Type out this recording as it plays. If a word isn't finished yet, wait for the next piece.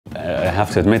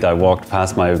have to admit, I walked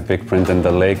past my big print in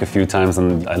the lake a few times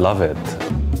and I love it.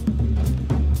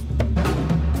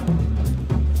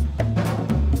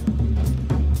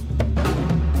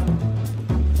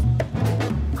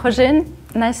 Roger,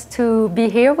 nice to be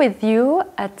here with you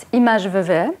at Images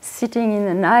Vevey, sitting in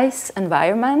a nice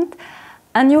environment.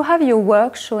 And you have your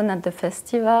work shown at the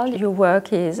festival. Your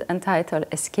work is entitled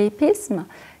Escapism.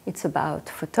 It's about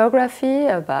photography,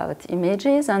 about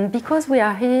images. And because we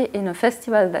are here in a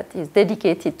festival that is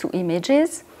dedicated to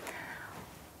images,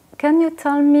 can you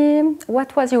tell me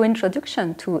what was your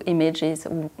introduction to images?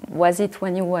 Was it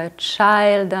when you were a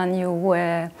child and you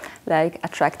were like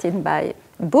attracted by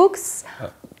books?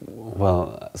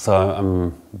 Well, so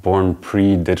I'm born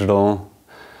pre-digital,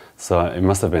 so it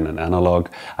must have been an analog.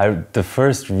 The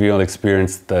first real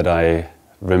experience that I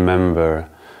remember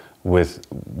with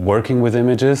working with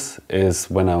images is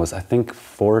when I was, I think,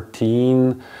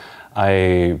 14.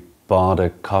 I bought a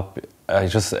copy. I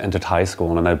just entered high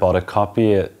school and I bought a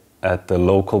copy at the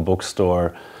local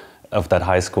bookstore of that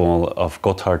high school of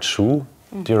Gotthard Schuh.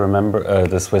 Do you remember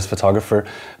the Swiss photographer?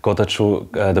 Gotthard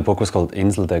Schuh, the book was called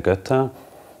Insel der Götter.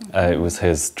 It was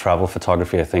his travel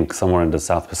photography, I think, somewhere in the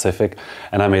South Pacific.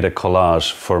 And I made a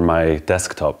collage for my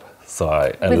desktop. So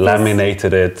I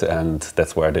laminated it, and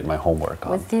that's where I did my homework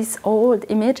on. With these old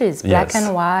images, black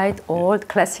and white, old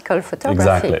classical photography.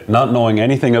 Exactly. Not knowing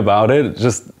anything about it,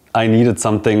 just I needed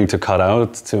something to cut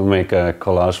out to make a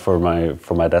collage for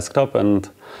my desktop, and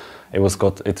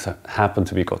it happened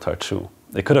to be Gotthard Schuh.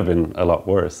 It could have been a lot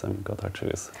worse. I mean, Gotthard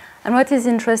Schuh is. And what is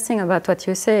interesting about what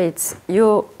you say, it's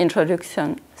your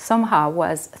introduction somehow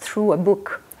was through a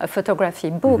book, a photography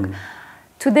book. Mm-hmm.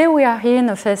 Today we are here in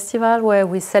a festival where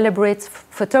we celebrate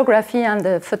photography, and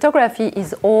the photography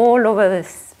is all over the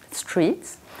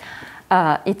streets.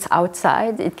 It's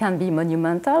outside, it can be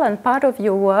monumental, and part of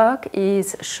your work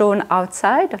is shown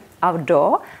outside,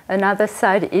 outdoor. Another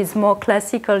side is more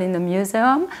classical in the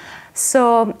museum.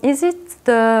 So is it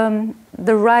the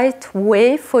right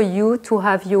way for you to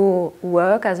have your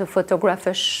work as a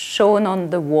photographer shown on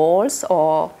the walls,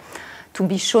 or to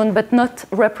be shown but not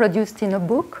reproduced in a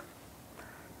book?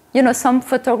 You know, some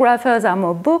photographers are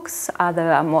more books, others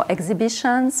are more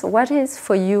exhibitions. What is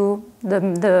for you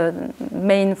the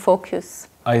main focus?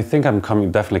 I think I'm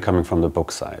definitely coming from the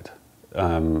book side.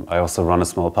 I also run a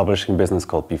small publishing business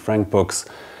called Be Frank Books.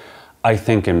 I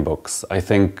think in books. I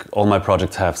think all my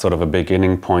projects have sort of a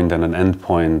beginning point and an end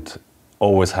point,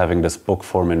 always having this book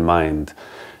form in mind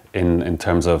in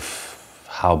terms of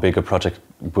how big a project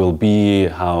will be,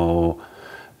 how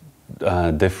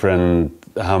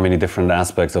many different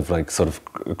aspects of like sort of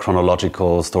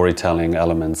chronological storytelling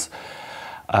elements.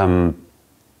 On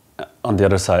the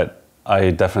other side,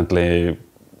 I definitely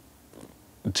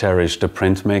cherish the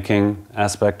printmaking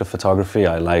aspect of photography.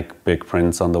 I like big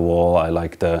prints on the wall. I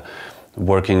like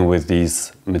working with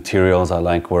these materials. I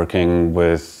like working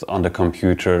on the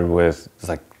computer with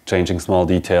like changing small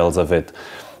details of it.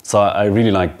 So I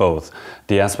really like both.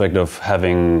 The aspect of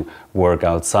having work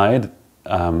outside,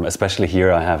 especially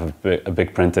here, I have a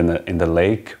big print in the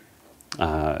lake,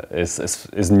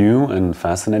 is new and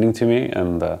fascinating to me,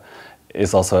 and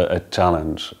is also a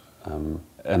challenge.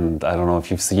 And I don't know if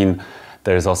you've seen,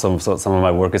 there's also some of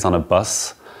my work is on a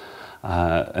bus,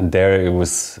 and there it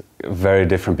was very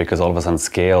different because all of a sudden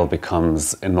scale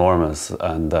becomes enormous,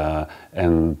 and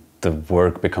the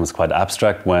work becomes quite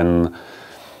abstract when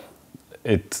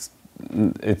it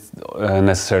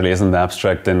necessarily isn't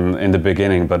abstract in the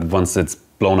beginning, but once it's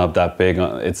blown up that big,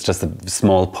 it's just a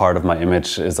small part of my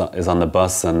image is on the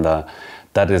bus, and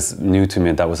that is new to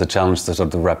me. That was a challenge to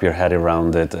sort of wrap your head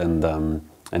around it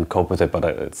and cope with it, but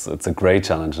it's a great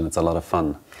challenge and it's a lot of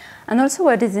fun. And also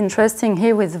what is interesting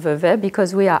here with Vevey,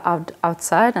 because we are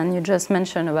outside, and you just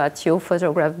mentioned about your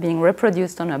photograph being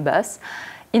reproduced on a bus,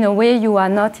 in a way you are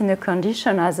not in a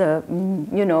condition as a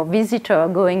visitor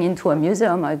going into a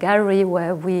museum or a gallery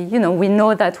where we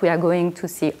know that we are going to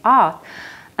see art.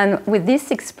 And with this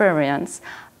experience,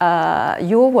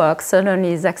 your work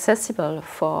certainly is accessible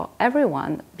for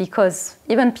everyone, because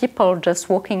even people just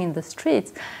walking in the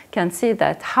streets can see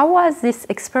that. How was this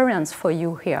experience for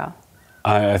you here?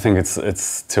 I think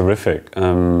it's terrific.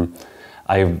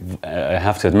 I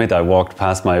have to admit, I walked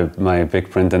past my big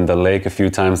print in the lake a few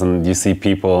times, and you see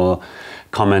people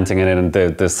commenting in it,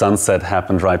 and the sunset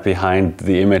happened right behind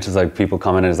the image. It's like people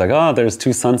commenting, it's like, oh, there's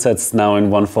two sunsets now in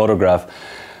one photograph.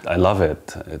 I love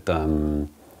it.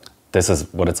 This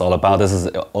is what it's all about. This is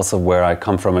also where I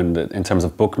come from in terms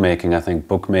of bookmaking. I think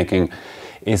bookmaking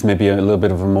is maybe a little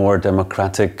bit of a more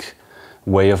democratic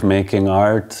way of making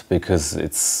art, because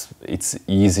it's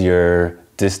easier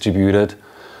distributed.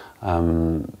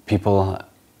 People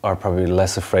are probably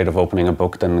less afraid of opening a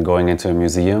book than going into a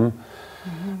museum.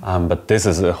 But this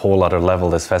is a whole other level.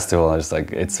 This festival is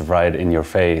like, it's right in your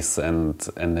face, and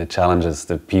it challenges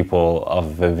the people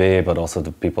of Vevey, but also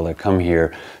the people that come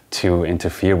here to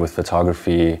interfere with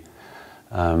photography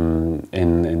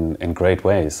in great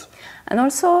ways. And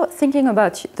also thinking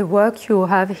about the work you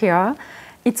have here,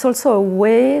 it's also a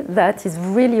way that is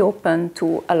really open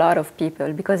to a lot of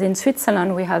people, because in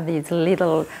Switzerland we have this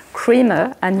little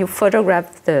creamer, and you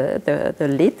photograph the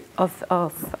lid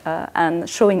and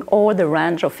showing all the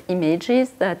range of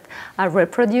images that are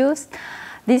reproduced.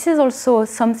 This is also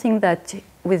something that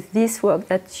with this work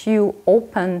that you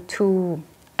open to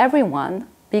everyone,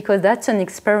 because that's an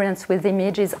experience with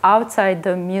images outside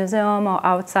the museum or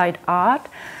outside art,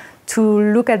 to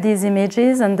look at these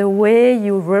images and the way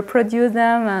you reproduce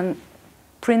them and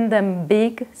print them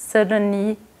big.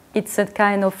 Suddenly it's a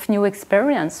kind of new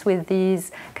experience with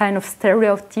these kind of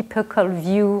stereotypical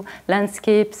view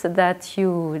landscapes that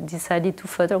you decided to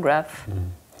photograph.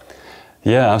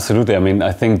 Yeah, absolutely. I mean,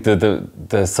 I think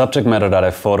the subject matter that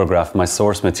I photograph, my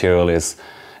source material, is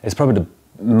probably the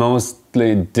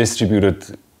mostly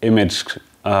distributed image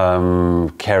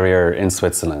carrier in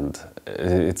Switzerland.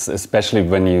 It's especially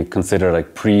when you consider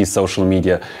like pre-social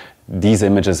media, these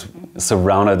images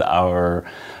surrounded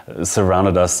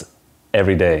us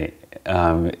every day.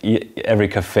 Every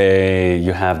cafe,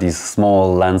 you have these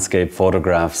small landscape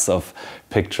photographs of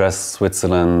picturesque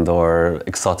Switzerland or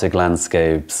exotic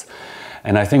landscapes.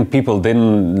 And I think people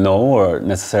didn't know, or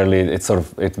necessarily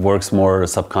it works more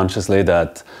subconsciously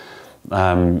that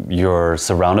you're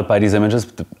surrounded by these images,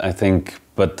 I think,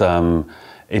 but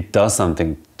it does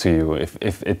something to you.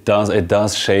 If it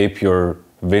does shape your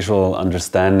visual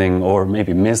understanding or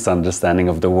maybe misunderstanding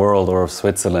of the world or of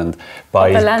Switzerland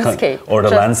by the landscape, or the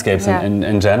landscapes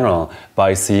in general,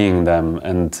 by seeing them.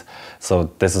 And so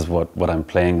this is what I'm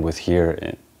playing with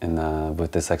here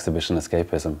with this exhibition,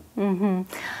 Escapism.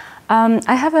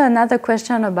 I have another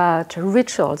question about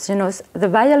rituals. You know, the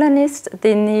violinists,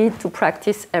 they need to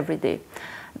practice every day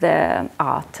their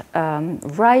art.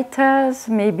 Writers,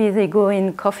 maybe they go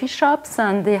in coffee shops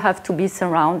and they have to be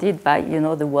surrounded by, you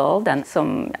know, the world and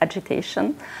some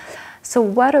agitation. So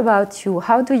what about you?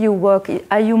 How do you work?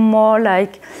 Are you more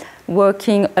like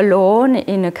working alone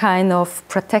in a kind of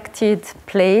protected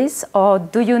place, or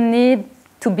do you need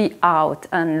to be out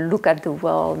and look at the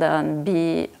world and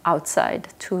be outside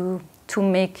to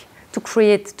make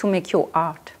your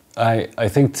art? I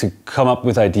think to come up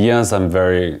with ideas, I'm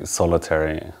very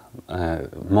solitary.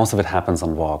 Most of it happens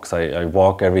on walks. I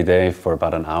walk every day for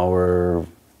about an hour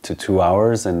to 2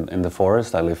 hours in the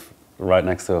forest. I live right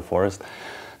next to a forest.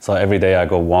 So every day I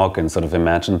go walk and sort of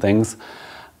imagine things,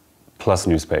 plus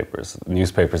newspapers.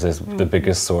 Newspapers is the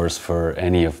biggest source for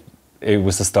it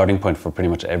was the starting point for pretty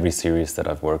much every series that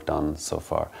I've worked on so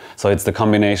far. So it's the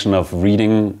combination of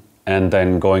reading and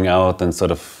then going out and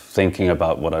sort of thinking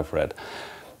about what I've read.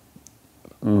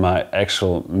 My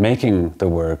actual making the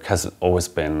work has always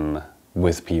been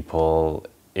with people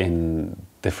in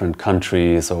different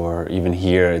countries, or even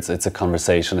here, it's a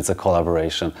conversation, it's a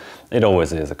collaboration. It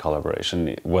always is a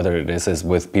collaboration, whether it is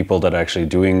with people that are actually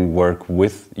doing work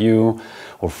with you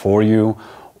or for you,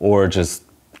 or just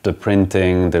the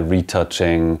printing, the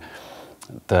retouching.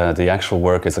 The actual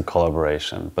work is a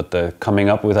collaboration, but the coming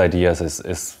up with ideas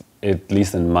is at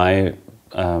least in my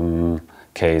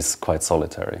case, quite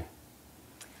solitary.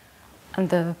 And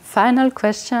the final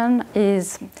question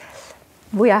is,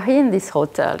 we are here in this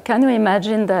hotel. Can you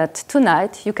imagine that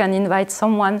tonight you can invite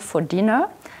someone for dinner?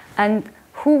 And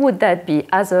who would that be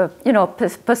as a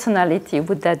personality?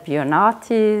 Would that be an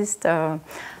artist, a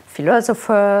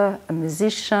philosopher, a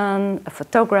musician, a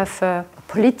photographer, a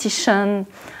politician,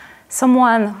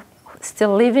 someone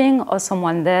still living or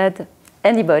someone dead?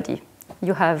 Anybody.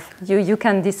 You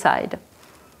can decide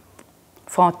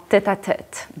for a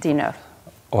tête-à-tête dinner.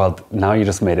 Well, now you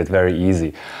just made it very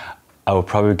easy. I would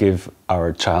probably give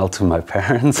our child to my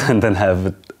parents and then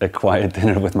have a quiet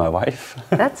dinner with my wife.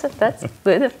 That's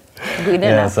good. Good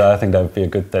yeah, enough. so I think that would be a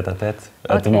good tête-à-tête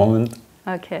at the moment.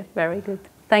 Okay, very good.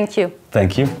 Thank you.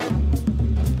 Thank you.